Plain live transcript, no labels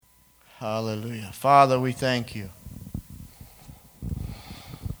Hallelujah. Father, we thank you.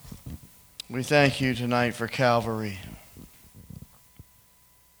 We thank you tonight for Calvary.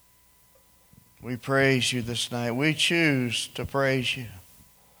 We praise you this night. We choose to praise you.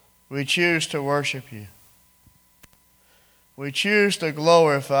 We choose to worship you. We choose to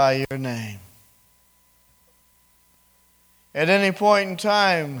glorify your name. At any point in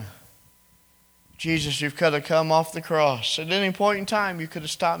time, Jesus, you could have come off the cross. At any point in time, you could have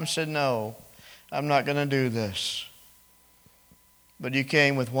stopped and said, no, I'm not going to do this. But you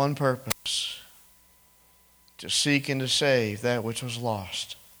came with one purpose, to seek and to save that which was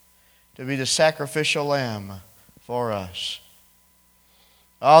lost, to be the sacrificial lamb for us.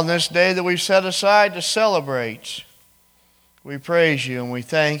 On this day that we've set aside to celebrate, we praise you and we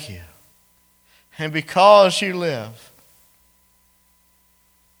thank you. And because you live,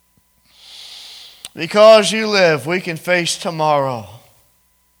 we can face tomorrow.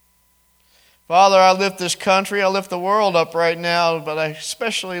 Father, I lift this country, I lift the world up right now, but I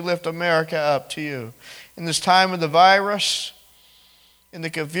especially lift America up to you. In this time of the virus, in the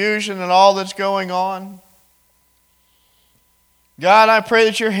confusion and all that's going on, God, I pray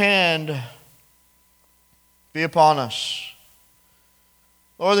that your hand be upon us.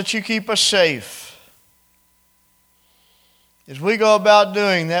 Lord, that you keep us safe as we go about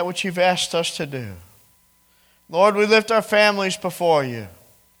doing that which you've asked us to do. Lord, we lift our families before you.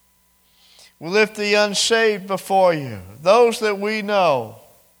 We lift the unsaved before you, those that we know.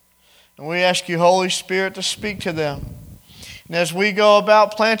 And we ask you, Holy Spirit, to speak to them. And as we go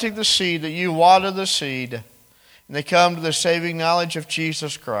about planting the seed, that you water the seed, and they come to the saving knowledge of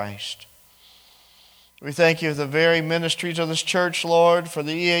Jesus Christ. We thank you for the very ministries of this church, Lord, for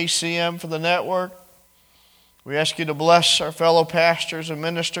the EACM, for the network. We ask you to bless our fellow pastors and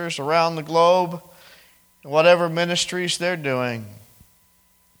ministers around the globe, and whatever ministries they're doing.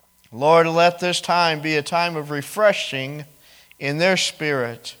 Lord, let this time be a time of refreshing in their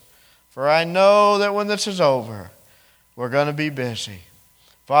spirit. For I know that when this is over, we're going to be busy.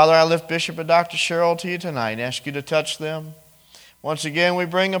 Father, I lift Bishop and Dr. Cheryl to you tonight and ask you to touch them. Once again, we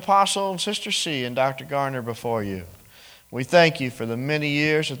bring Apostle and Sister C and Dr. Garner before you. We thank you for the many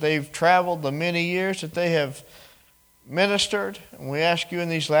years that they've traveled, the many years that they have ministered. And we ask you in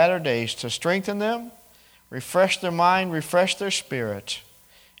these latter days to strengthen them, refresh their mind, refresh their spirit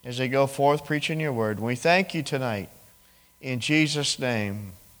as they go forth preaching your word. And we thank you tonight. In Jesus'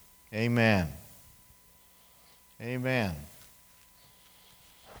 name, amen. Amen.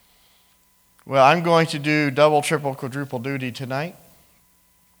 Well, I'm going to do double, triple, quadruple duty tonight.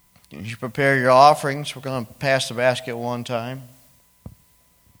 As you prepare your offerings, we're going to pass the basket one time. If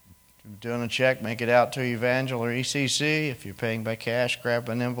you're doing a check, make it out to Evangel or ECC. If you're paying by cash, grab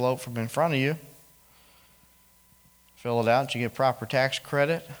an envelope from in front of you. Fill it out. You get proper tax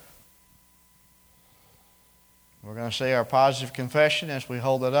credit. We're going to say our positive confession as we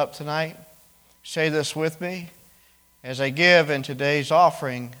hold it up tonight. Say this with me. As I give in today's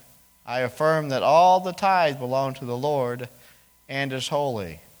offering, I affirm that all the tithe belong to the Lord and is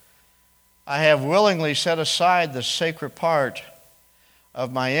holy. I have willingly set aside the sacred part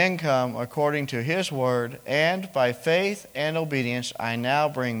of my income according to his word, and by faith and obedience I now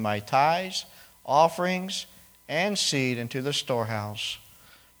bring my tithes, offerings, and seed into the storehouse,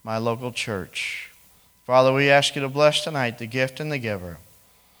 my local church. Father, we ask you to bless tonight the gift and the giver.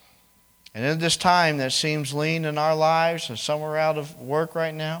 And in this time that seems lean in our lives, and some are out of work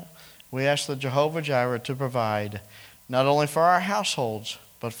right now, we ask the Jehovah Jireh to provide not only for our households,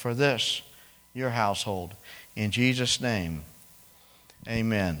 but for this, your household. In Jesus' name,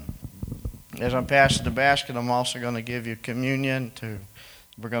 amen. As I'm passing the basket, I'm also going to give you communion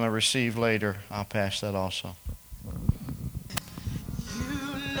we're going to receive later. I'll pass that also. You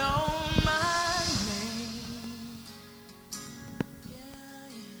know my name.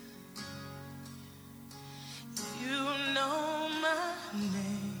 You know my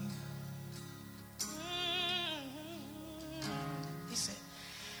name. He said,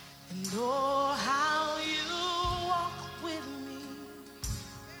 and oh, how you walk with me.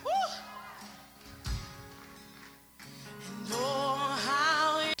 Woo! And oh,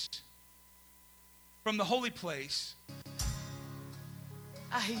 how you... From the holy place.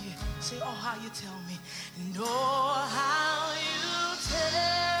 I hear you say, oh, how you tell me. And oh, how you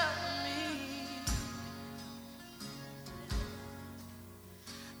tell me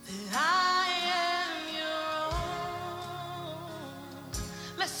that I am your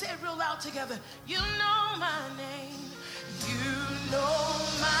own. Let's say it real loud together. You know my name. You know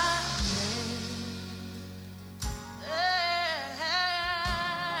my name.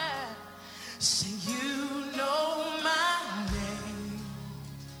 Say you know my name.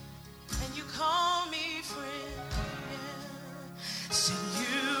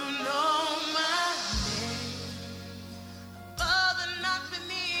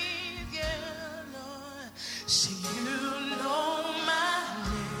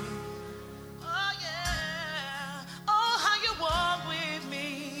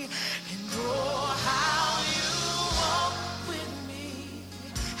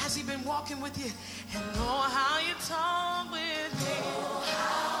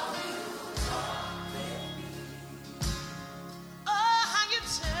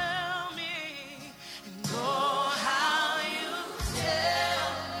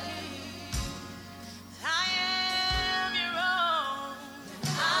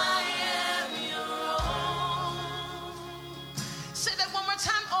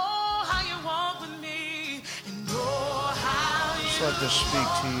 Let this speak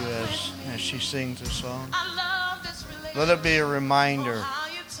to you as she sings this song. I love this relationship. Let it be a reminder How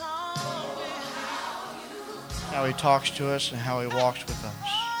you talk with me. how he talks to us and how he walks with us.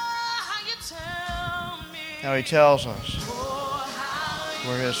 How you tell me. How he tells us How you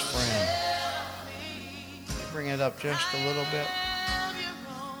we're his friend. tell me. Bring it up just a little bit. I am your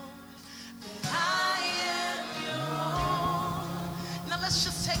own, that I am your own. Now let's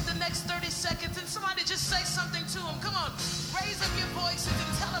just take the next 30 seconds and somebody just say something to him. Come on, raise up your voices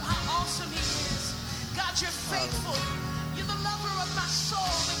and tell him how awesome he is. God, you're faithful. You're the lover of my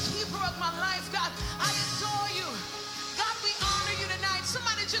soul, the keeper of my life. God, I adore you. God, we honor you tonight.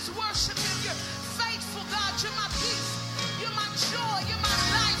 Somebody just worship him. You're faithful, God. You're my peace. You're my joy. You're my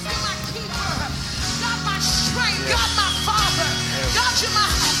life. You're my keeper. God, my strength. God, my father. God, you're my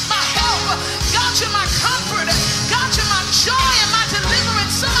help. God, you're my comfort. God, you're my joy and my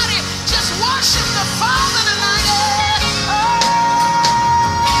deliverance. Somebody just worship the Father tonight.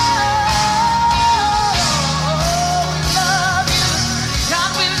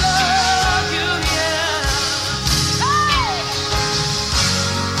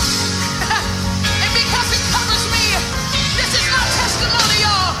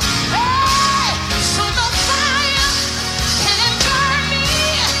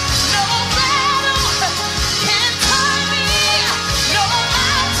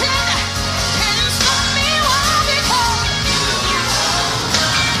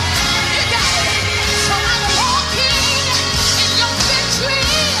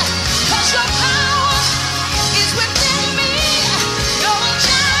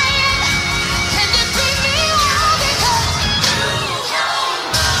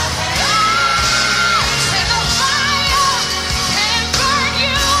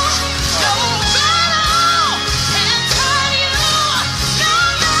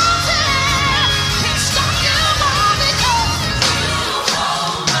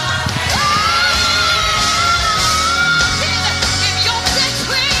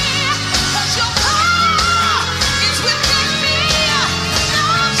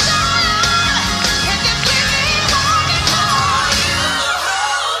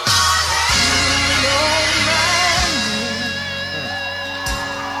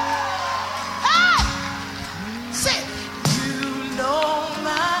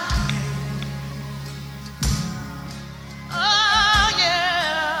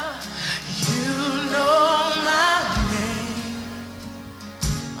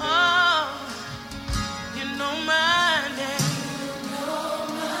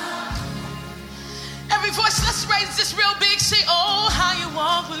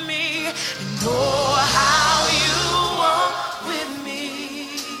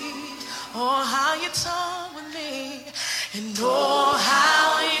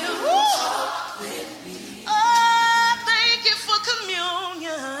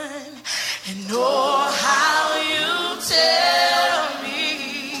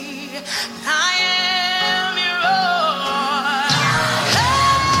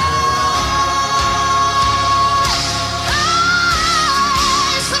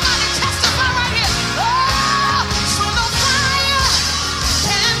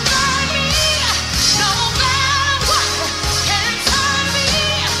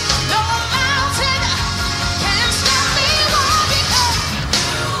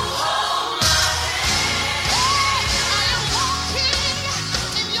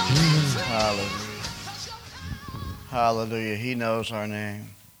 Hallelujah. He knows our name.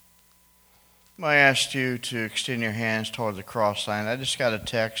 I asked you to extend your hands toward the cross sign. I just got a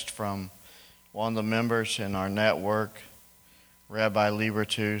text from one of the members in our network, Rabbi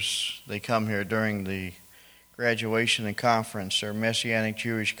Libertus. They come here during the graduation and conference. They're a Messianic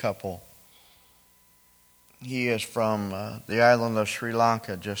Jewish couple. He is from the island of Sri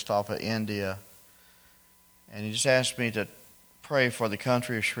Lanka, just off of India. And he just asked me to pray for the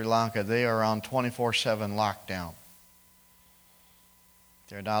country of Sri Lanka. They are on 24/7 lockdown.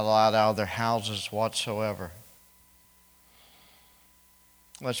 They're not allowed out of their houses whatsoever.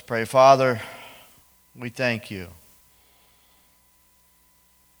 Let's pray. Father, we thank you.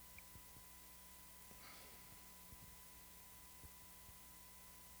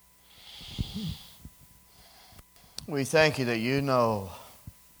 We thank you that you know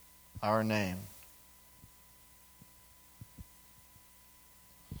our name.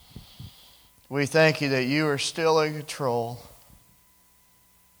 We thank you that you are still in control.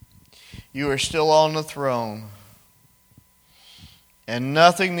 You are still on the throne. And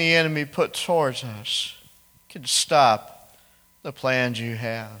nothing the enemy puts towards us can stop the plans you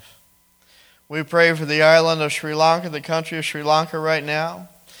have. We pray for the island of Sri Lanka, the country of Sri Lanka right now.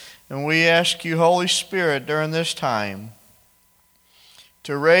 And we ask you, Holy Spirit, during this time,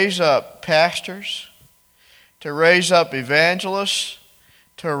 to raise up pastors, to raise up evangelists,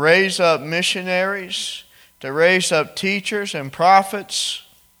 to raise up missionaries, to raise up teachers and prophets.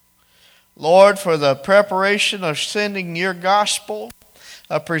 Lord, for the preparation of sending your gospel,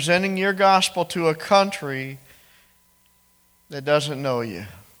 of presenting your gospel to a country that doesn't know you.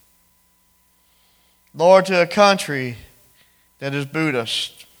 Lord, to a country that is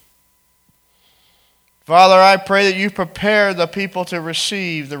Buddhist. Father, I pray that you prepare the people to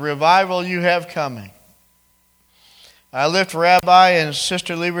receive the revival you have coming. I lift Rabbi and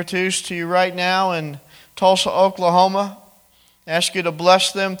Sister Libertus to you right now in Tulsa, Oklahoma. Ask you to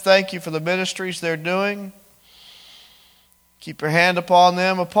bless them. Thank you for the ministries they're doing. Keep your hand upon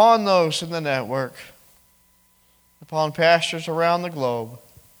them, upon those in the network, upon pastors around the globe,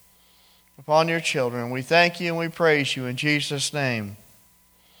 upon your children. We thank you and we praise you in Jesus' name.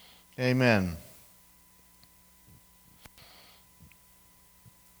 Amen.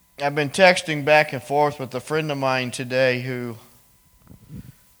 I've been texting back and forth with a friend of mine today who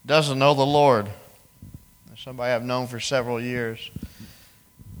doesn't know the Lord. Somebody I've known for several years.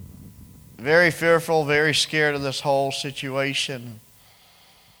 Very fearful, very scared of this whole situation.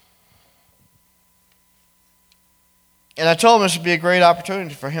 And I told him this would be a great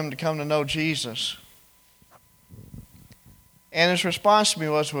opportunity for him to come to know Jesus. And his response to me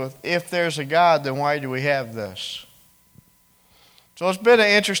was, well, if there's a God, then why do we have this? So it's been an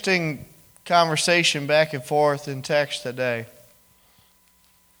interesting conversation back and forth in text today.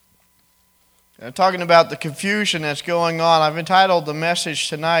 Talking about the confusion that's going on. I've entitled the message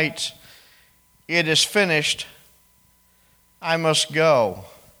tonight, "It is finished, I must go."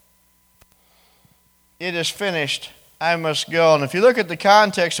 It is finished, I must go. And if you look at the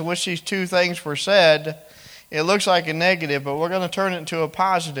context in which these two things were said, it looks like a negative, but we're going to turn it into a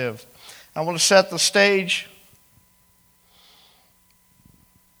positive. I want to set the stage.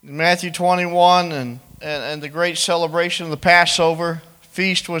 In Matthew 21 and the great celebration of the Passover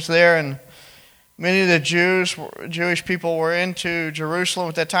feast was there, and many of the Jewish people were into Jerusalem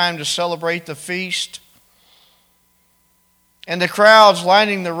at that time to celebrate the feast. And the crowds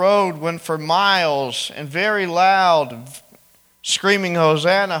lining the road went for miles and very loud, screaming,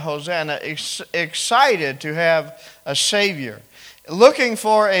 "Hosanna, Hosanna," excited to have a Savior. Looking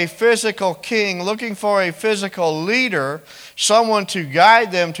for a physical king, looking for a physical leader, someone to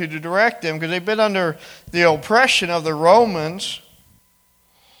guide them, to direct them, because they've been under the oppression of the Romans.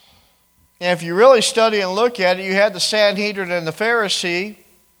 And if you really study and look at it, you had the Sanhedrin and the Pharisee.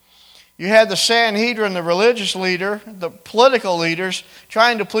 You had the Sanhedrin, the religious leader, the political leaders,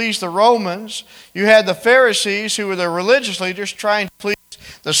 trying to please the Romans. You had the Pharisees, who were the religious leaders, trying to please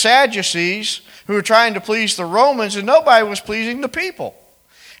the Sadducees, who were trying to please the Romans, and nobody was pleasing the people.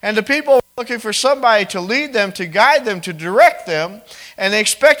 And the people were looking for somebody to lead them, to guide them, to direct them, and they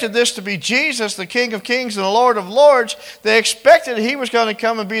expected this to be Jesus, the King of Kings and the Lord of Lords. They expected he was going to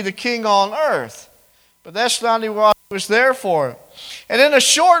come and be the king on earth. But that's not what he was there for. And in a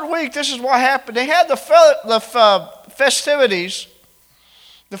short week, this is what happened. They had the festivities,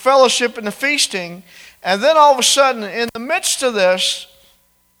 the fellowship and the feasting, and then all of a sudden, in the midst of this,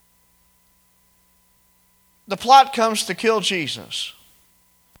 the plot comes to kill Jesus.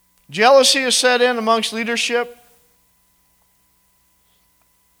 Jealousy is set in amongst leadership.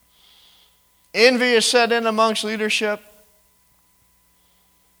 Envy is set in amongst leadership.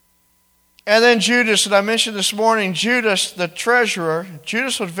 And then Judas, that I mentioned this morning, Judas, the treasurer,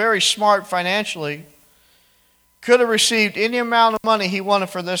 Judas was very smart financially, could have received any amount of money he wanted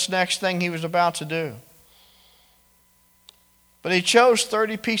for this next thing he was about to do. But he chose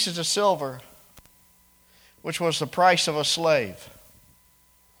 30 pieces of silver, which was the price of a slave.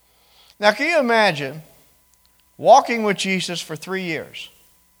 Now, can you imagine walking with Jesus for 3 years,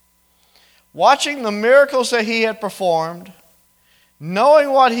 watching the miracles that he had performed,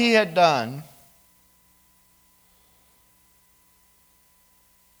 knowing what he had done,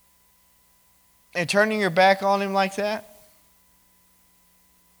 and turning your back on him like that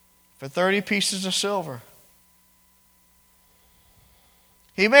for 30 pieces of silver?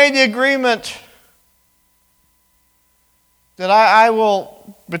 He made the agreement that I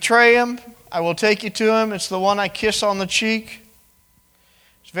will betray him, I will take you to him. It's the one I kiss on the cheek.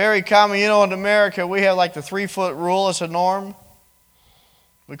 It's very common. You know, in America, we have like the 3-foot rule as a norm.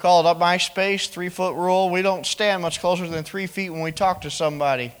 We call it up my space, 3-foot rule. We don't stand much closer than 3 feet when we talk to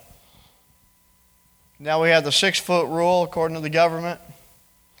somebody. Now we have the 6-foot rule according to the government.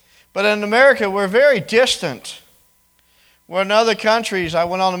 But in America, we're very distant. We're in other countries. I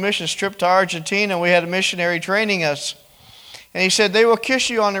went on a mission trip to Argentina, and we had a missionary training us. And he said, they will kiss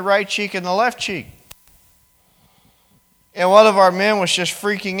you on the right cheek and the left cheek. And one of our men was just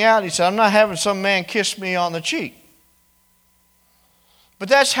freaking out. He said, I'm not having some man kiss me on the cheek. But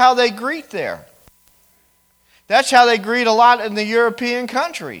that's how they greet there. That's how they greet a lot in the European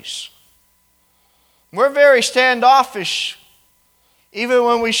countries. We're very standoffish. Even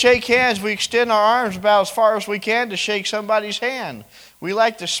when we shake hands, we extend our arms about as far as we can to shake somebody's hand. We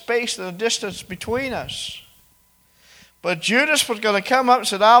like the space and the distance between us. But Judas was going to come up and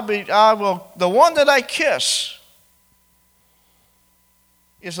said, the one that I kiss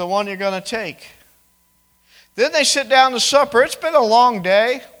is the one you're going to take. Then they sit down to supper. It's been a long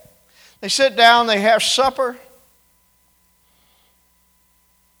day. They sit down, they have supper.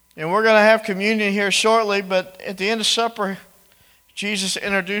 And we're going to have communion here shortly, but at the end of supper, Jesus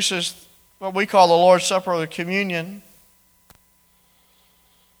introduces what we call the Lord's Supper or the communion.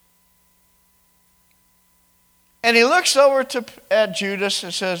 And he looks over at Judas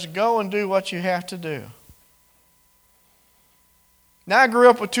and says, go and do what you have to do. Now, I grew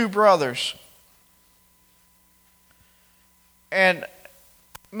up with two brothers. And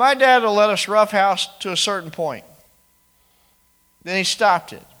my dad will let us roughhouse to a certain point. Then he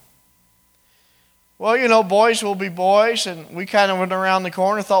stopped it. Well, you know, boys will be boys, and we kind of went around the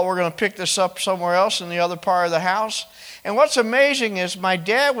corner, thought we were going to pick this up somewhere else in the other part of the house. And what's amazing is my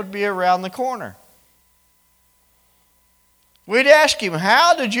dad would be around the corner. We'd ask him,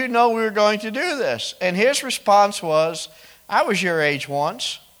 how did you know we were going to do this? And his response was, I was your age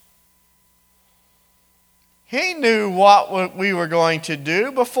once. He knew what we were going to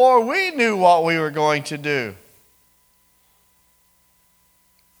do before we knew what we were going to do.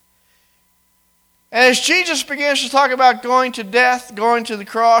 And as Jesus begins to talk about going to death, going to the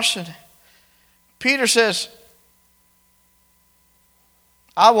cross, and Peter says,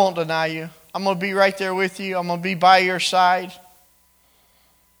 I won't deny you. I'm going to be right there with you. I'm going to be by your side.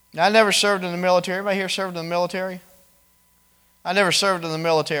 Now, I never served in the military. Anybody here served in the military? I never served in the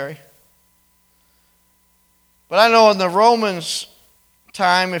military. But I know in the Romans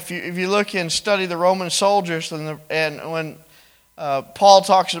time, if you look and study the Roman soldiers, and when Paul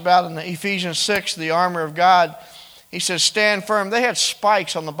talks about in the Ephesians 6, the armor of God, he says, stand firm. They had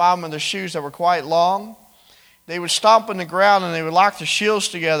spikes on the bottom of their shoes that were quite long. They would stomp in the ground and they would lock their shields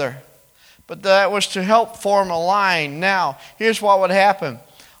together. But that was to help form a line. Now, here's what would happen.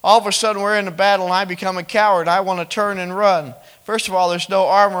 All of a sudden we're in a battle and I become a coward. I want to turn and run. First of all, there's no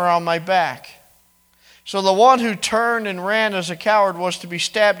armor on my back. So the one who turned and ran as a coward was to be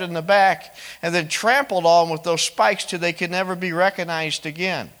stabbed in the back and then trampled on with those spikes till they could never be recognized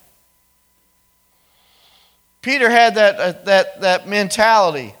again. Peter had that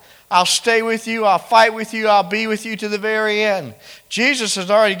mentality. I'll stay with you, I'll fight with you, I'll be with you to the very end. Jesus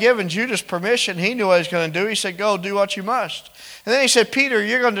has already given Judas permission. He knew what he was going to do. He said, go, do what you must. And then he said, Peter,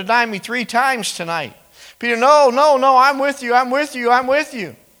 you're going to deny me 3 times tonight. Peter, no, I'm with you, I'm with you, I'm with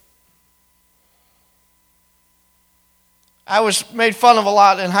you. I was made fun of a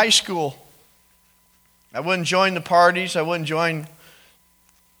lot in high school. I wouldn't join the parties. I wouldn't join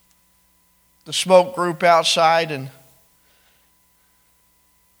the smoke group outside. And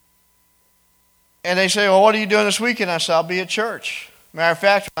they say, well, what are you doing this weekend? I said, I'll be at church. Matter of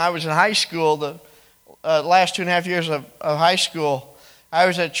fact, when I was in high school, the last 2.5 years of high school, I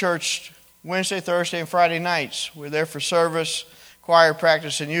was at church Wednesday, Thursday, and Friday nights. We were there for service, choir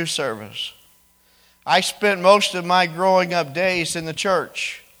practice, and youth service. I spent most of my growing up days in the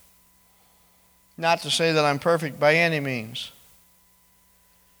church. Not to say that I'm perfect by any means.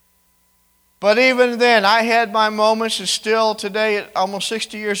 But even then, I had my moments, and still today, at almost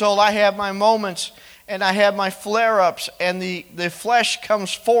 60 years old, I have my moments, and I have my flare-ups, and the flesh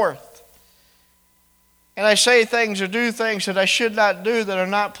comes forth. And I say things or do things that I should not do that are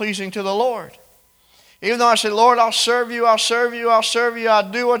not pleasing to the Lord. Even though I say, Lord, I'll serve you, I'll serve you, I'll serve you, I'll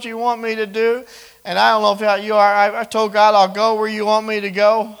do what you want me to do. And I don't know if you are. I told God I'll go where you want me to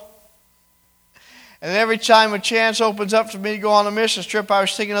go. And every time a chance opens up for me to go on a missions trip, I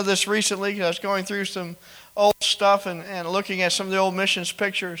was thinking of this recently because I was going through some old stuff and looking at some of the old missions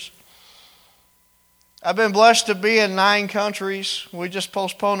pictures. I've been blessed to be in 9 countries. We just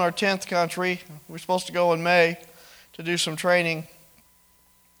postponed our 10th country. We're supposed to go in May to do some training.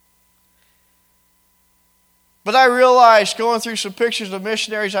 But I realized, going through some pictures of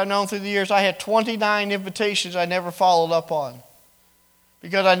missionaries I've known through the years, I had 29 invitations I never followed up on.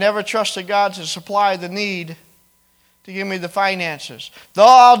 Because I never trusted God to supply the need to give me the finances. Though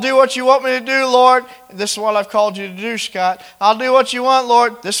I'll do what you want me to do, Lord. This is what I've called you to do, Scott. I'll do what you want,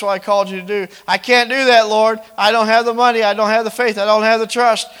 Lord. This is what I called you to do. I can't do that, Lord. I don't have the money. I don't have the faith. I don't have the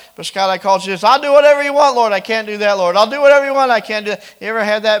trust. But Scott, I called you to this. I'll do whatever you want, Lord. I can't do that, Lord. I'll do whatever you want. I can't do that. You ever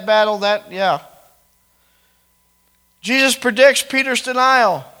had that battle? Yeah. Jesus predicts Peter's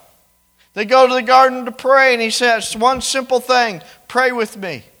denial. They go to the garden to pray, and he says one simple thing: pray with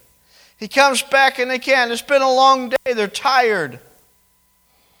me. He comes back and they can't. It's been a long day. They're tired.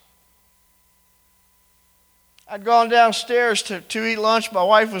 I'd gone downstairs to eat lunch. My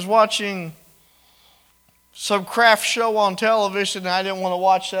wife was watching some craft show on television, and I didn't want to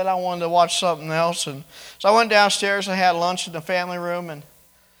watch that. I wanted to watch something else. And so I went downstairs and had lunch in the family room, and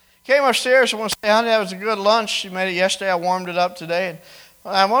came upstairs. I want to say, honey, that was a good lunch. She made it yesterday. I warmed it up today.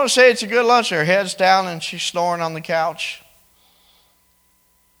 And I want to say it's a good lunch. Her head's down, and she's snoring on the couch.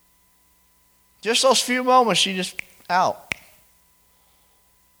 Just those few moments, she just out.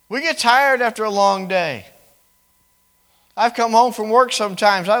 We get tired after a long day. I've come home from work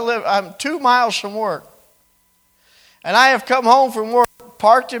sometimes. I'm 2 miles from work. And I have come home from work,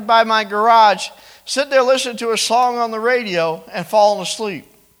 parked it by my garage, sitting there listening to a song on the radio and fallen asleep.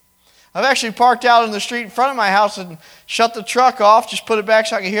 I've actually parked out in the street in front of my house and shut the truck off, just put it back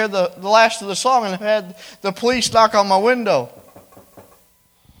so I could hear the last of the song, and I've had the police knock on my window.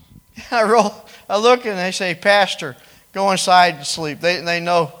 I look and they say, Pastor, go inside and sleep. They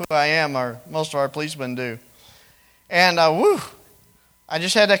know who I am, or most of our policemen do. And I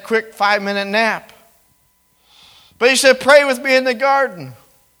just had that quick 5-minute nap. But he said, pray with me in the garden.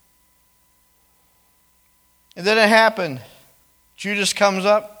 And then it happened. Judas comes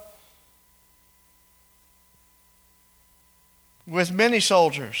up with many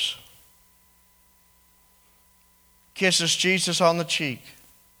soldiers, kisses Jesus on the cheek,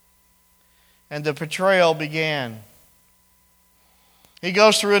 and the betrayal began. He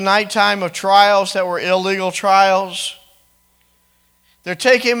goes through a nighttime of trials that were illegal trials. They're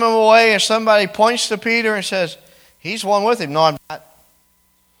taking him away, and somebody points to Peter and says, he's one with him. No, I'm not.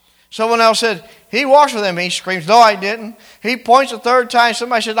 Someone else said, he walks with him. He screams, no, I didn't. He points a third time.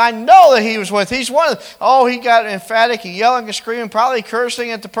 Somebody said, I know that he was with him. He's one of them. Oh, he got emphatic. He yelling and screaming, probably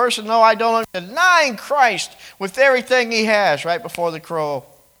cursing at the person. No, I don't. Denying Christ with everything he has right before the crow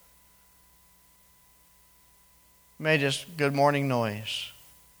made his good morning noise.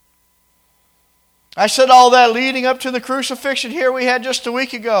 I said all that leading up to the crucifixion here we had just a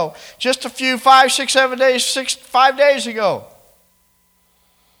week ago. Just a few, 5 days ago.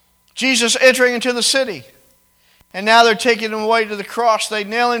 Jesus entering into the city. And now they're taking him away to the cross. They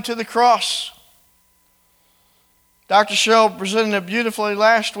nail him to the cross. Dr. Sherrill presented it beautifully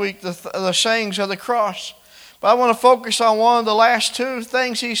last week, the sayings of the cross. But I want to focus on one of the last two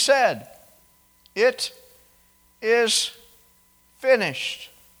things he said. It is finished.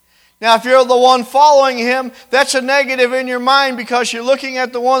 Now, if you're the one following him, that's a negative in your mind because you're looking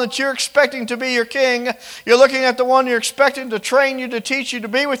at the one that you're expecting to be your king. You're looking at the one you're expecting to train you, to teach you, to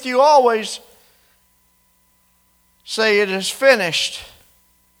be with you always. Say, it is finished.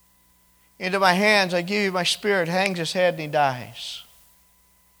 Into my hands I give you my spirit. Hangs his head and he dies.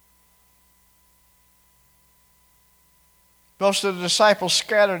 Most of the disciples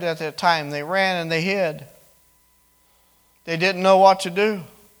scattered at that time. They ran and they hid. They didn't know what to do.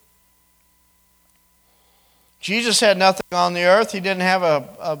 Jesus had nothing on the earth. He didn't have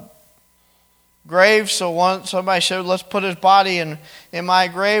a grave, so somebody said, let's put his body in my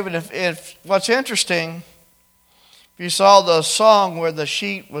grave. And if what's interesting, if you saw the song where the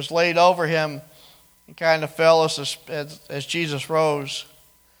sheet was laid over him, it kind of fell as Jesus rose.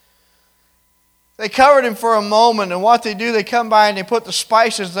 They covered him for a moment, and what they do, they come by and they put the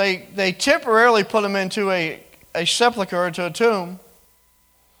spices. They temporarily put him into a sepulcher, into a tomb,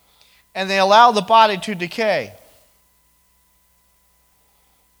 and they allow the body to decay.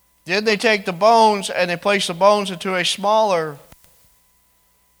 Then they take the bones and they place the bones into a smaller,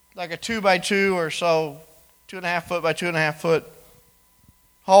 like a 2x2 or so, 2.5 foot by 2.5 foot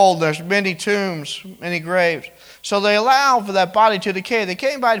hole. There's many tombs, many graves. So they allow for that body to decay. They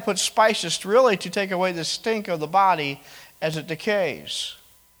came by to put spices to take away the stink of the body as it decays.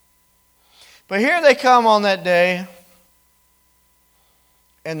 But here they come on that day,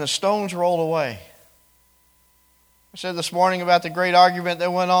 and the stones rolled away. I said this morning about the great argument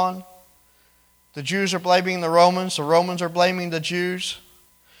that went on. The Jews are blaming the Romans are blaming the Jews.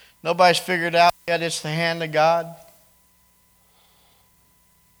 Nobody's figured out yet it's the hand of God.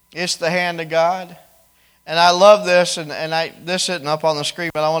 It's the hand of God. And I love this, and this isn't up on the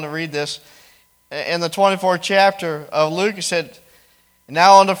screen, but I want to read this. In the 24th chapter of Luke, it said,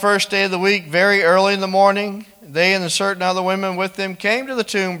 now on the first day of the week, very early in the morning, they and certain other women with them came to the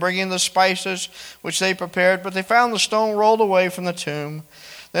tomb, bringing the spices which they prepared, but they found the stone rolled away from the tomb.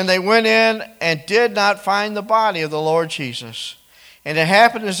 Then they went in and did not find the body of the Lord Jesus. And it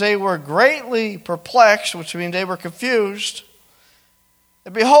happened as they were greatly perplexed, which means they were confused,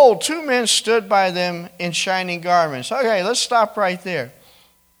 And behold, two men stood by them in shining garments. Okay, let's stop right there.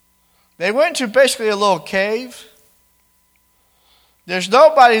 They went to basically a little cave. There's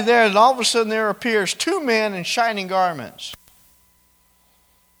nobody there, and all of a sudden there appears two men in shining garments.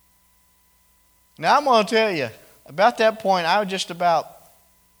 Now I'm going to tell you, about that point, I would just about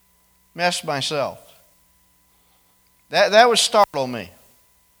messed myself. That would startle me.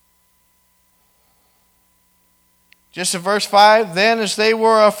 Just in verse 5, then as they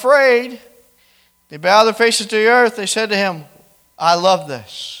were afraid, they bowed their faces to the earth. They said to him, I love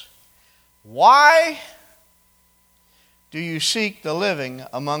this. Why do you seek the living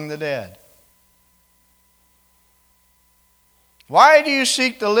among the dead? Why do you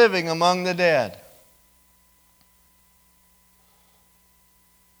seek the living among the dead?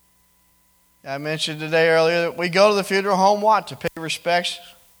 I mentioned today earlier that we go to the funeral home, what? To pay respects.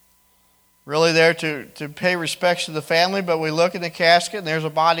 Really there to pay respects to the family, but we look in the casket and there's a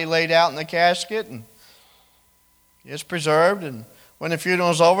body laid out in the casket and it's preserved. And when the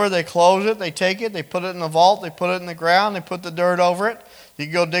funeral's over, they close it, they take it, they put it in the vault, they put it in the ground, they put the dirt over it. You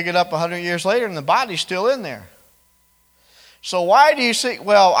can go dig it up 100 years later and the body's still in there. So why do you seek?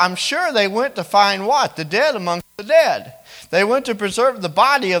 Well, I'm sure they went to find what? The dead amongst the dead. They went to preserve the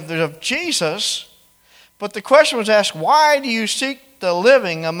body of Jesus. But the question was asked, why do you seek the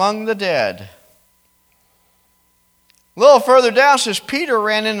living among the dead? A little further down it says, Peter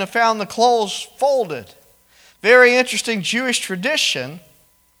ran in and found the clothes folded. Very interesting Jewish tradition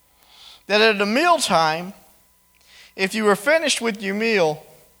that at a mealtime, if you were finished with your meal,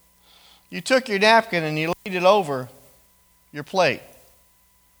 you took your napkin and you laid it over your plate.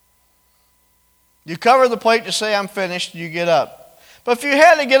 You cover the plate to say, I'm finished, and you get up. But if you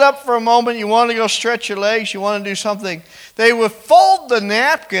had to get up for a moment, you want to go stretch your legs, you want to do something, they would fold the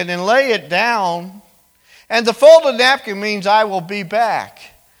napkin and lay it down. And the folded napkin means I will be back.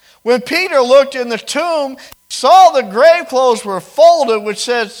 When Peter looked in the tomb, saw the grave clothes were folded, which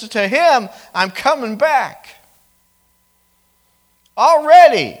says to him, I'm coming back.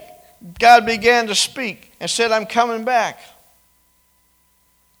 Already, God began to speak and said, I'm coming back.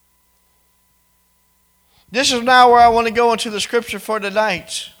 This is now where I want to go into the scripture for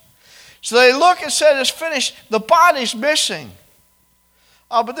tonight. So they look and said, it's finished. The body's missing.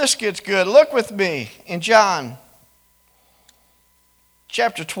 Oh, but this gets good. Look with me in John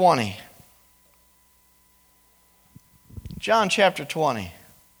chapter 20. John chapter 20.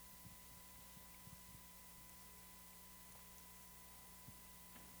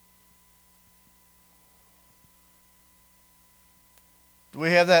 Do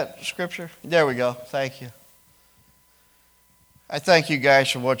we have that scripture? There we go. Thank you. I thank you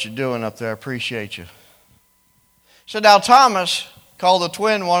guys for what you're doing up there. I appreciate you. So now Thomas, called the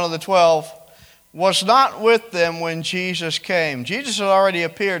twin, one of the 12, was not with them when Jesus came. Jesus had already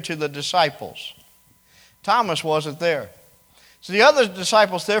appeared to the disciples. Thomas wasn't there. So the other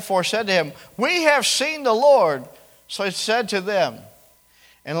disciples therefore said to him, we have seen the Lord. So he said to them,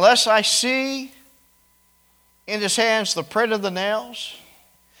 unless I see in his hands the print of the nails,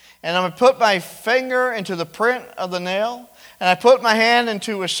 and I'm going to put my finger into the print of the nail, and I put my hand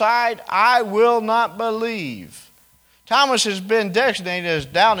into his side, I will not believe. Thomas has been designated as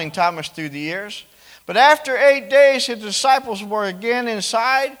doubting Thomas through the years. But after 8 days, his disciples were again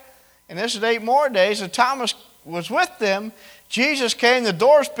inside, and this is 8 more days, and Thomas was with them. Jesus came, the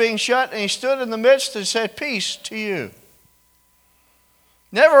doors being shut, and he stood in the midst and said, peace to you.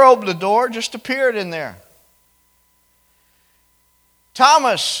 Never opened the door, just appeared in there.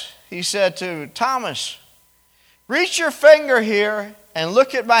 Thomas, he said to Thomas, reach your finger here and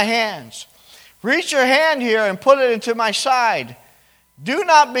look at my hands. Reach your hand here and put it into my side. Do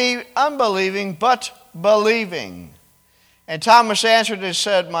not be unbelieving, but believing. And Thomas answered and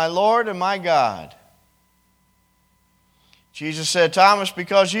said, my Lord and my God. Jesus said, Thomas,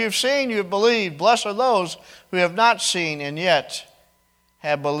 because you have seen, you have believed. Blessed are those who have not seen and yet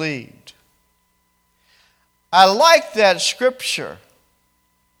have believed. I like that scripture.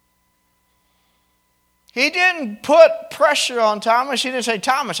 He didn't put pressure on Thomas. He didn't say,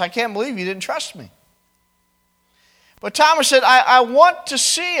 Thomas, I can't believe you didn't trust me. But Thomas said, I want to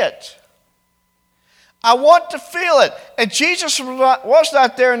see it. I want to feel it. And Jesus was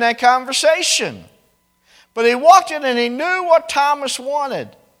not there in that conversation. But he walked in and he knew what Thomas wanted.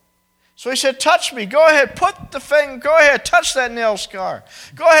 So he said, touch me. Go ahead, put the finger, go ahead, touch that nail scar.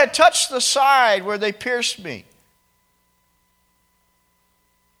 Go ahead, touch the side where they pierced me.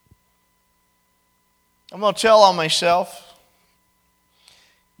 I'm going to tell on myself.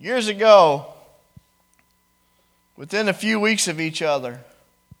 Years ago, within a few weeks of each other,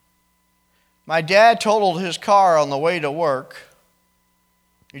 my dad totaled his car on the way to work.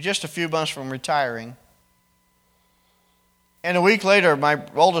 He's just a few months from retiring. And a week later, my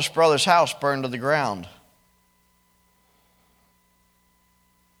oldest brother's house burned to the ground.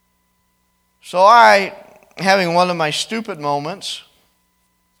 So I, having one of my stupid moments,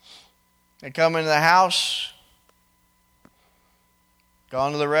 I come into the house,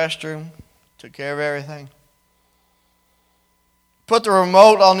 gone to the restroom, took care of everything. Put the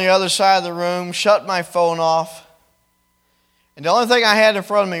remote on the other side of the room, shut my phone off. And the only thing I had in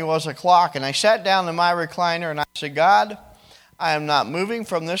front of me was a clock. And I sat down in my recliner and I said, God, I am not moving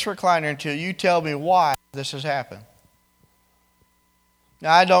from this recliner until you tell me why this has happened.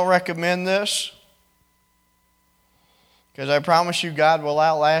 Now, I don't recommend this because I promise you God will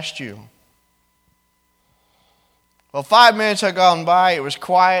outlast you. Well, 5 minutes had gone by. It was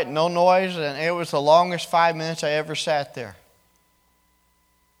quiet, no noise, and it was the longest 5 minutes I ever sat there.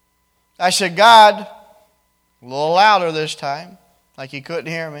 I said, God, a little louder this time, like he couldn't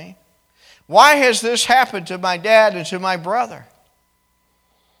hear me. Why has this happened to my dad and to my brother?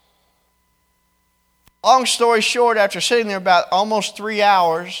 Long story short, after sitting there about almost 3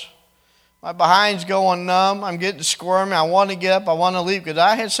 hours, my behind's going numb. I'm getting squirmy. I want to get up. I want to leave because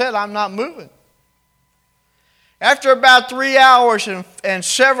I had said I'm not moving. After about 3 hours and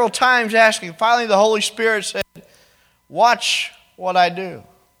several times asking, finally the Holy Spirit said, watch what I do.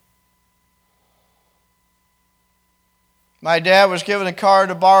 My dad was given a car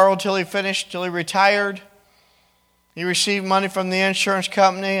to borrow till he retired. He received money from the insurance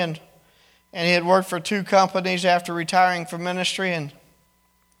company and he had worked for 2 companies after retiring from ministry. And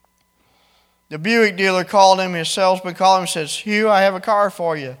the Buick dealer called him, his salesman called him and says, Hugh, I have a car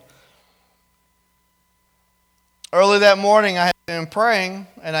for you. Early that morning I had been praying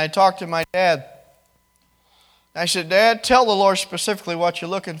and I talked to my dad. I said, Dad, tell the Lord specifically what you're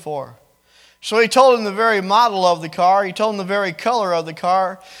looking for. So he told him the very model of the car. He told him the very color of the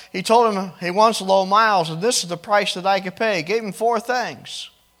car. He told him he wants low miles, and this is the price that I could pay. He gave him 4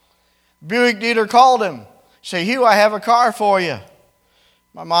 things. Buick dealer called him. Said, Hugh, I have a car for you.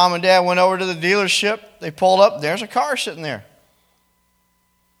 My mom and dad went over to the dealership. They pulled up. There's a car sitting there.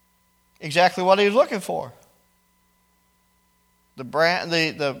 Exactly what he was looking for. The brand,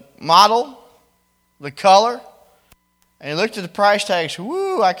 the model, the color. And he looked at the price tag and said,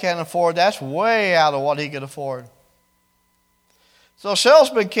 woo, I can't afford that. That's way out of what he could afford. So a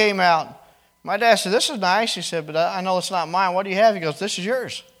salesman came out. My dad said, this is nice. He said, but I know it's not mine. What do you have? He goes, this is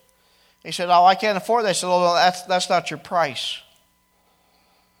yours. He said, oh, I can't afford that. I said, oh, no, that's not your price.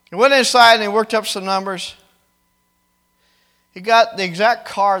 He went inside and he worked up some numbers. He got the exact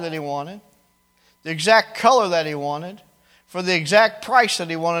car that he wanted, the exact color that he wanted, for the exact price that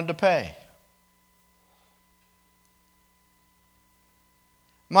he wanted to pay.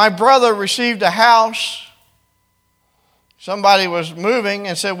 My brother received a house. Somebody was moving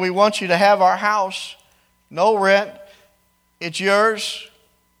and said, we want you to have our house. No rent. It's yours.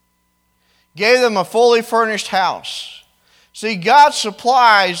 Gave them a fully furnished house. See, God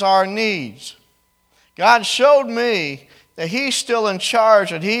supplies our needs. God showed me that He's still in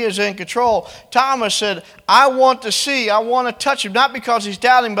charge and He is in control. Thomas said, I want to see, I want to touch Him, not because he's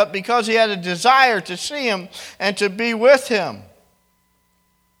doubting, but because he had a desire to see Him and to be with Him.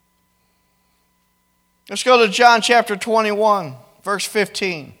 Let's go to John chapter 21, verse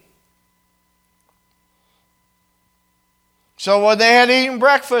 15. So when they had eaten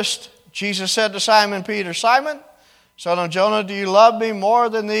breakfast, Jesus said to Simon Peter, Simon, son of Jonah, do you love me more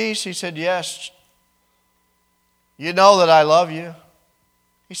than these? He said, yes. You know that I love you.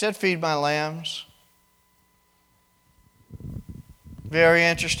 He said, feed my lambs. Very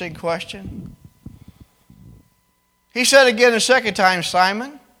interesting question. He said again a second time,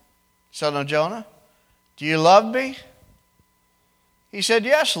 Simon, son of Jonah, do you love me? He said,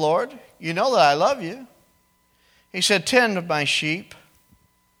 yes, Lord. You know that I love you. He said, tend my sheep.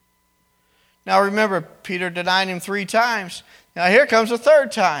 Now remember, Peter denied Him 3 times. Now here comes a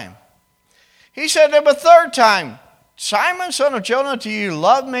third time. He said to him a third time, Simon, son of Jonah, do you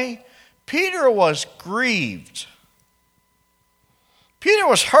love me? Peter was grieved. Peter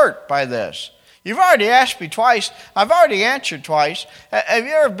was hurt by this. You've already asked me twice. I've already answered twice. Have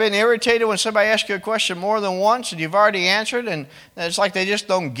you ever been irritated when somebody asks you a question more than once and you've already answered and it's like they just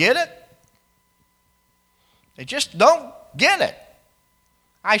don't get it? They just don't get it.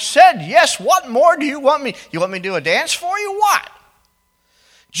 I said, yes, what more do you want me? You want me to do a dance for you? What?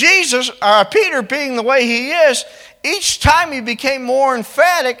 Peter being the way he is, each time he became more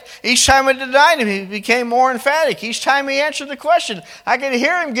emphatic, each time I denied him, he became more emphatic. Each time he answered the question, I could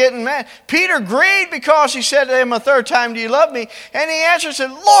hear him getting mad. Peter grieved because he said to him a third time, do you love me? And he answered and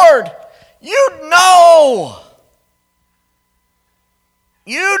said, Lord, you know.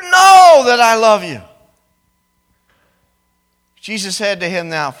 You know that I love you. Jesus said to him,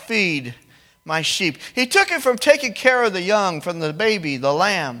 now feed my sheep. He took him from taking care of the young, from the baby, the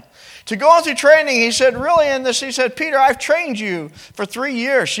lamb, to going through training. He said, really in this, he said, Peter, I've trained you for 3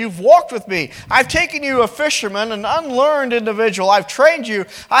 years. You've walked with me. I've taken you a fisherman, an unlearned individual. I've trained you.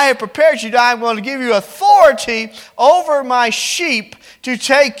 I have prepared you. I'm going to give you authority over my sheep to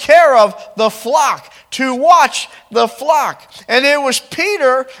take care of the flock, to watch the flock. And it was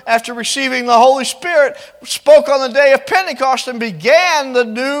Peter, after receiving the Holy Spirit, spoke on the day of Pentecost and began the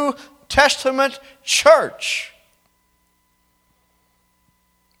New Testament church.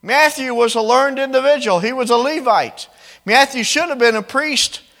 Matthew was a learned individual. He was a Levite. Matthew should have been a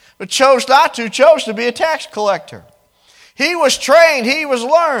priest, but chose not to, chose to be a tax collector. He was trained. He was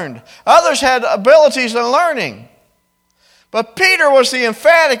learned. Others had abilities and learning. But Peter was the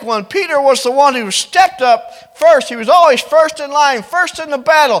emphatic one. Peter was the one who stepped up first. He was always first in line, first in the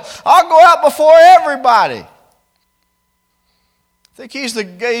battle. I'll go out before everybody. I think he's the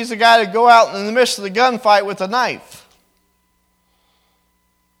guy to go out in the midst of the gunfight with a knife.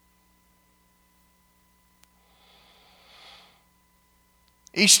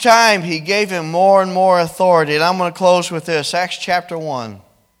 Each time he gave him more and more authority. And I'm going to close with this. Acts chapter 1,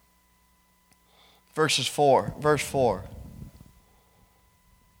 verse 4.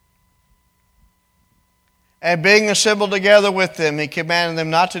 And being assembled together with them, he commanded them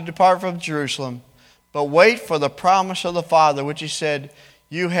not to depart from Jerusalem, but wait for the promise of the Father, which he said,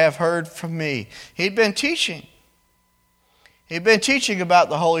 you have heard from me. He'd been teaching. He'd been teaching about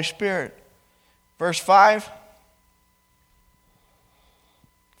the Holy Spirit. Verse 5.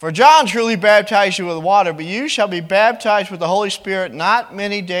 For John truly baptized you with water, but you shall be baptized with the Holy Spirit not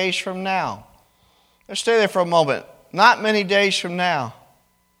many days from now. Let's stay there for a moment. Not many days from now.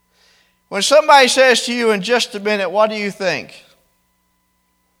 When somebody says to you in just a minute, what do you think?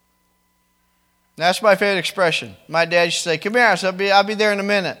 That's my favorite expression. My dad used to say, come here. I said, I'll be there in a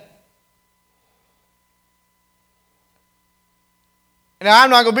minute. Now, I'm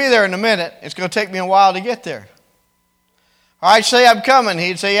not going to be there in a minute. It's going to take me a while to get there. I'd say I'm coming.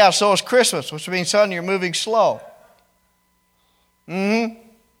 He'd say, yeah, so is Christmas, which means, son, you're moving slow. Just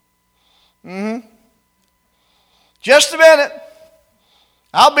a minute.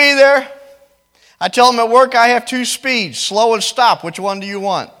 I'll be there. I tell them at work I have 2 speeds, slow and stop. Which one do you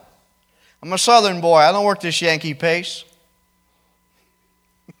want? I'm a Southern boy. I don't work this Yankee pace.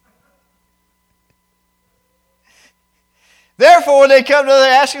 Therefore, when they come to they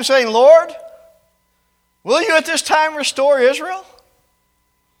ask him, saying, Lord, will you at this time restore Israel?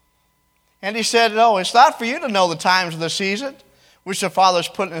 And he said, no, it's not for you to know the times of the season, which the Father has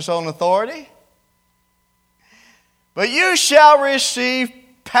put in his own authority. But you shall receive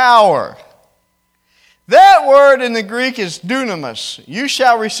power. That word in the Greek is dunamis. You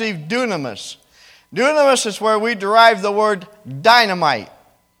shall receive dunamis. Dunamis is where we derive the word dynamite.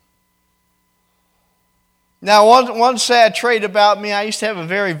 Now, one sad trait about me, I used to have a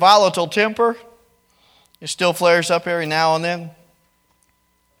very volatile temper. It still flares up every now and then.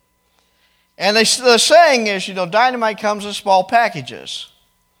 And the saying is, dynamite comes in small packages.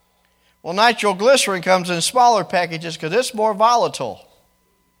 Well, nitroglycerin comes in smaller packages because it's more volatile.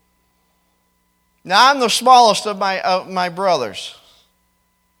 Now, I'm the smallest of my brothers.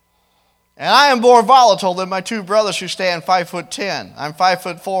 And I am more volatile than my 2 brothers who stand 5'10". I'm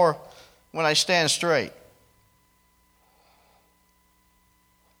 5'4" when I stand straight.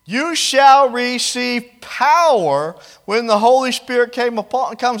 You shall receive power when the Holy Spirit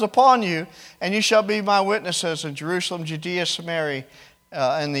comes upon you, and you shall be my witnesses in Jerusalem, Judea, Samaria,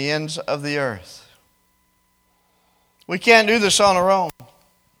 and the ends of the earth. We can't do this on our own.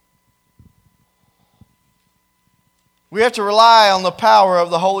 We have to rely on the power of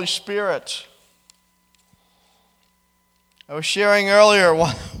the Holy Spirit. I was sharing earlier,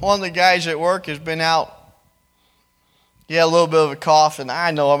 one of the guys at work has been out. He had a little bit of a cough, and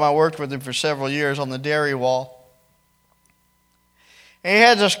I know him. I worked with him for several years on the dairy wall. And he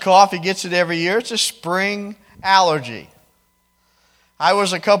had this cough. He gets it every year. It's a spring allergy. I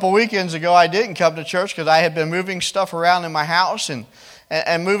was a couple weekends ago, I didn't come to church because I had been moving stuff around in my house and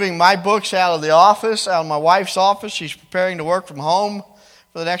moving my books out of the office, out of my wife's office. She's preparing to work from home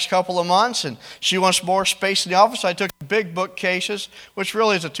for the next couple of months, and she wants more space in the office. I took big bookcases, which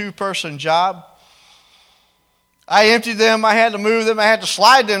really is a 2-person job. I emptied them. I had to move them. I had to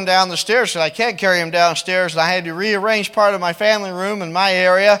slide them down the stairs because I can't carry them downstairs, and I had to rearrange part of my family room in my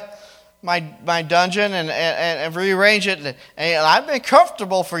area, my dungeon, and rearrange it. And I've been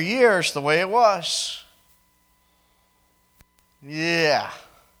comfortable for years the way it was. Yeah.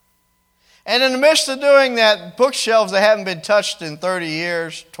 And in the midst of doing that, bookshelves that haven't been touched in 30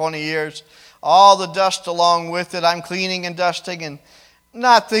 years, 20 years, all the dust along with it, I'm cleaning and dusting and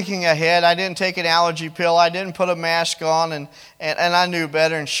not thinking ahead. I didn't take an allergy pill. I didn't put a mask on, and I knew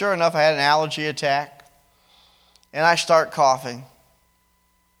better. And sure enough, I had an allergy attack. And I start coughing.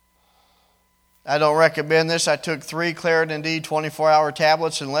 I don't recommend this. I took 3 Claritin D 24-hour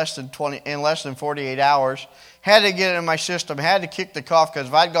tablets in less than 48 hours. Had to get it in my system. Had to kick the cough, because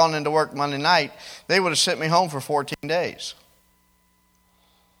if I'd gone into work Monday night, they would have sent me home for 14 days.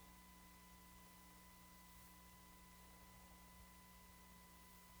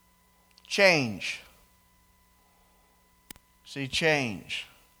 Change. See, change.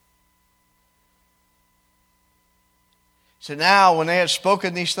 So now, when they had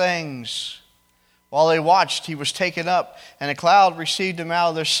spoken these things, while they watched, he was taken up, and a cloud received him out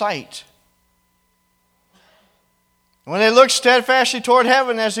of their sight. When they looked steadfastly toward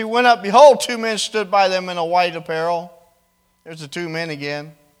heaven as he went up, behold, 2 men stood by them in a white apparel. There's the 2 men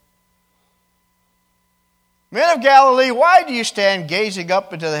again. Men of Galilee, why do you stand gazing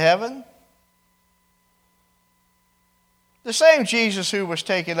up into the heaven? The same Jesus who was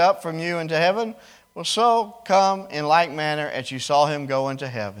taken up from you into heaven will so come in like manner as you saw him go into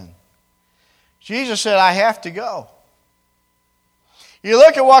heaven. Jesus said, I have to go. You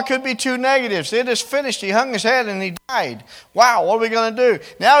look at what could be 2 negatives. It is finished. He hung his head and he died. Wow, what are we going to do?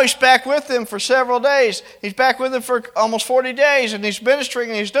 Now he's back with them for several days. He's back with them for almost 40 days, and he's ministering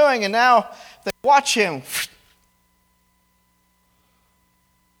and he's doing, and now they watch him.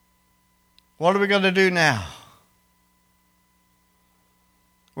 What are we going to do now?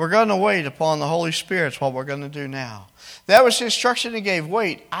 We're going to wait upon the Holy Spirit. That's what we're going to do now. That was the instruction he gave.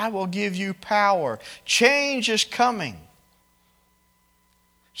 Wait, I will give you power. Change is coming.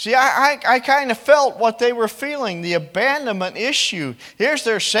 See, I kind of felt what they were feeling, the abandonment issue. Here's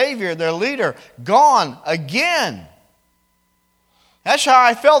their Savior, their leader, gone again. That's how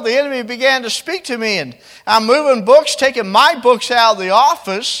I felt. The enemy began to speak to me, and I'm moving books, taking my books out of the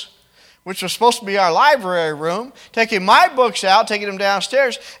office, which was supposed to be our library room, taking my books out, taking them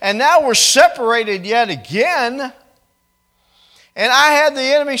downstairs, and now we're separated yet again. And I had the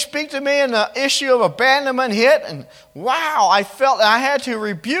enemy speak to me, and the issue of abandonment hit, and wow, I felt I had to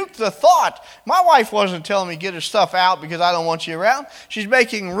rebuke the thought. My wife wasn't telling me get her stuff out because I don't want you around. She's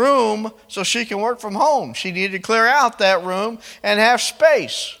making room so she can work from home. She needed to clear out that room and have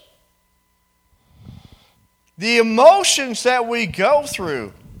space. The emotions that we go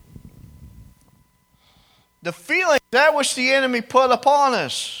through, the feeling that which the enemy put upon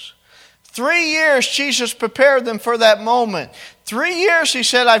us. 3 years Jesus prepared them for that moment. 3 years he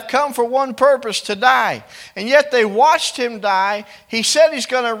said, I've come for one purpose, to die. And yet they watched him die. He said he's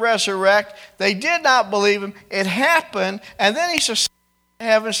going to resurrect. They did not believe him. It happened. And then he said,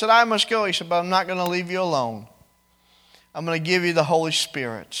 heaven said, I must go. He said, but I'm not going to leave you alone. I'm going to give you the Holy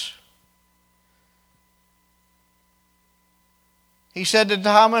Spirit. He said to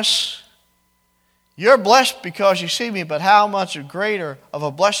Thomas, you're blessed because you see me, but how much greater of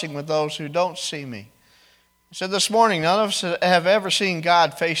a blessing with those who don't see me. He said this morning, none of us have ever seen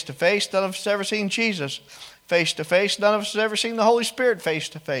God face to face. None of us have ever seen Jesus face to face. None of us have ever seen the Holy Spirit face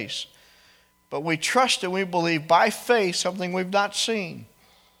to face. But we trust and we believe by faith something we've not seen.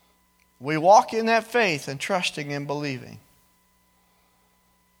 We walk in that faith and trusting and believing.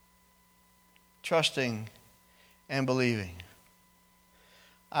 Trusting and believing.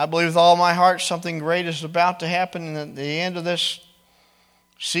 I believe with all my heart something great is about to happen at the end of this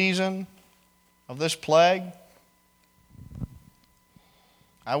season, of this plague.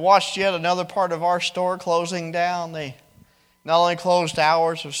 I watched yet another part of our store closing down. They not only closed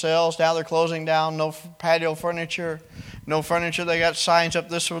hours of sales, now they're closing down. No patio furniture, no furniture. They got signs up,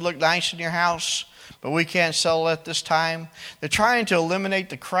 this would look nice in your house, but we can't sell it at this time. They're trying to eliminate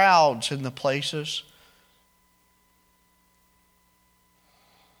the crowds in the places.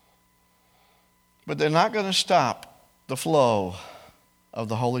 But they're not going to stop the flow of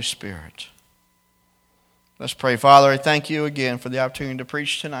the Holy Spirit. Let's pray. Father, I thank you again for the opportunity to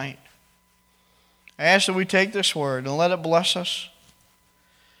preach tonight. I ask that we take this word and let it bless us.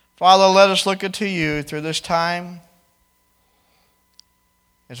 Father, let us look unto you through this time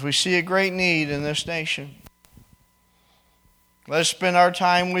as we see a great need in this nation. Let us spend our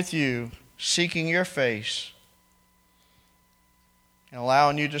time with you, seeking your face, and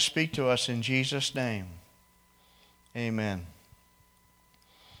allowing you to speak to us in Jesus' name. Amen.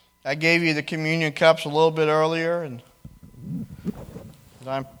 I gave you the communion cups a little bit earlier, and as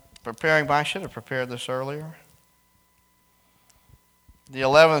I'm preparing, I should have prepared this earlier. The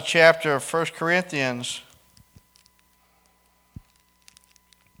 11th chapter of 1 Corinthians.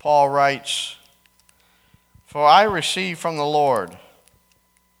 Paul writes, "For I received from the Lord."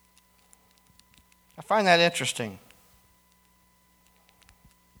 I find that interesting.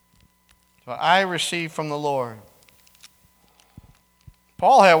 "For I received from the Lord."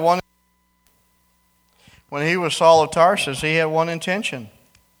 Paul had one. When he was Saul of Tarsus, he had one intention.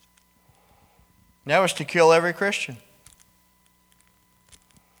 That was to kill every Christian.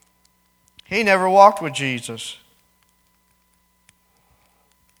 He never walked with Jesus.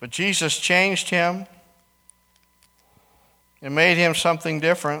 But Jesus changed him and made him something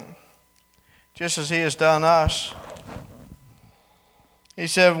different, just as he has done us. He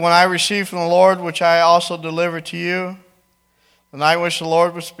said, "When I received from the Lord, which I also delivered to you, the night which the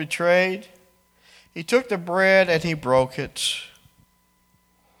Lord was betrayed, he took the bread and he broke it.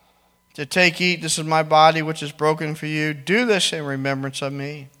 To take, eat, this is my body which is broken for you. Do this in remembrance of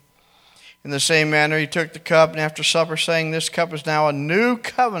me. In the same manner he took the cup, and after supper saying, This cup is now a new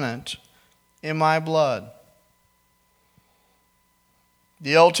covenant in my blood."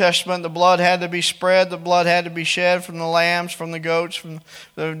 The Old Testament, the blood had to be spread, the blood had to be shed from the lambs, from the goats, from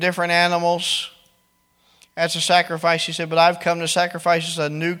the different animals. As a sacrifice, he said, "But I've come to sacrifice a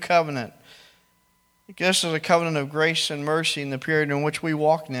new covenant." This is a covenant of grace and mercy in the period in which we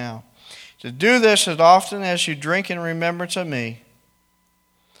walk now. To do this as often as you drink in remembrance of me,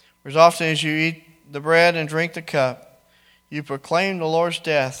 or as often as you eat the bread and drink the cup, you proclaim the Lord's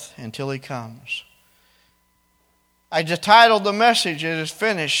death until he comes. I just titled the message, "It is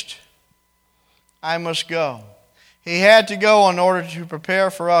finished. I must go." He had to go in order to prepare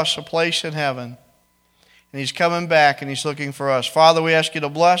for us a place in heaven. And he's coming back and he's looking for us. Father, we ask you to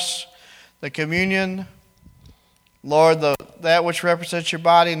bless the communion. Lord, that which represents your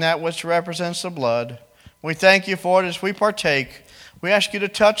body and that which represents the blood. We thank you for it as we partake. We ask you to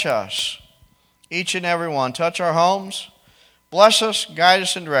touch us, each and every one. Touch our homes. Bless us, guide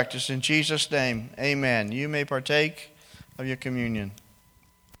us, and direct us. In Jesus' name, amen. You may partake of your communion.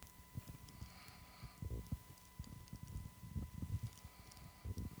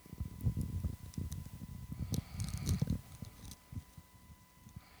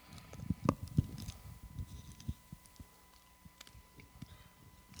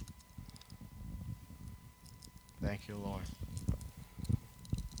 Thank you, Lord.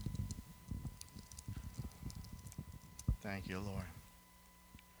 Thank you, Lord.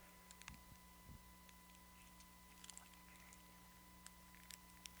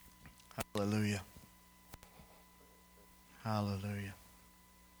 Hallelujah. Hallelujah.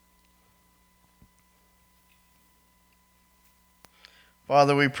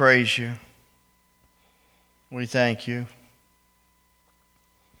 Father, we praise you. We thank you.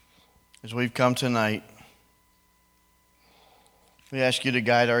 As we've come tonight, we ask you to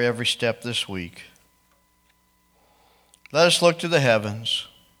guide our every step this week. Let us look to the heavens.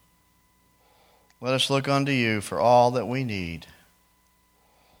 Let us look unto you for all that we need.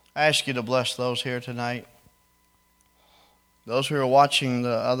 I ask you to bless those here tonight, those who are watching the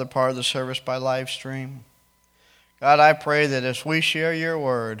other part of the service by live stream. God, I pray that as we share your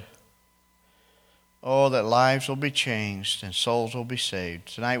word, that lives will be changed and souls will be saved.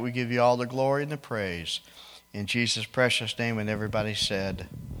 Tonight we give you all the glory and the praise. In Jesus' precious name, and everybody said,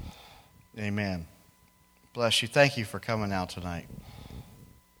 amen. Bless you. Thank you for coming out tonight.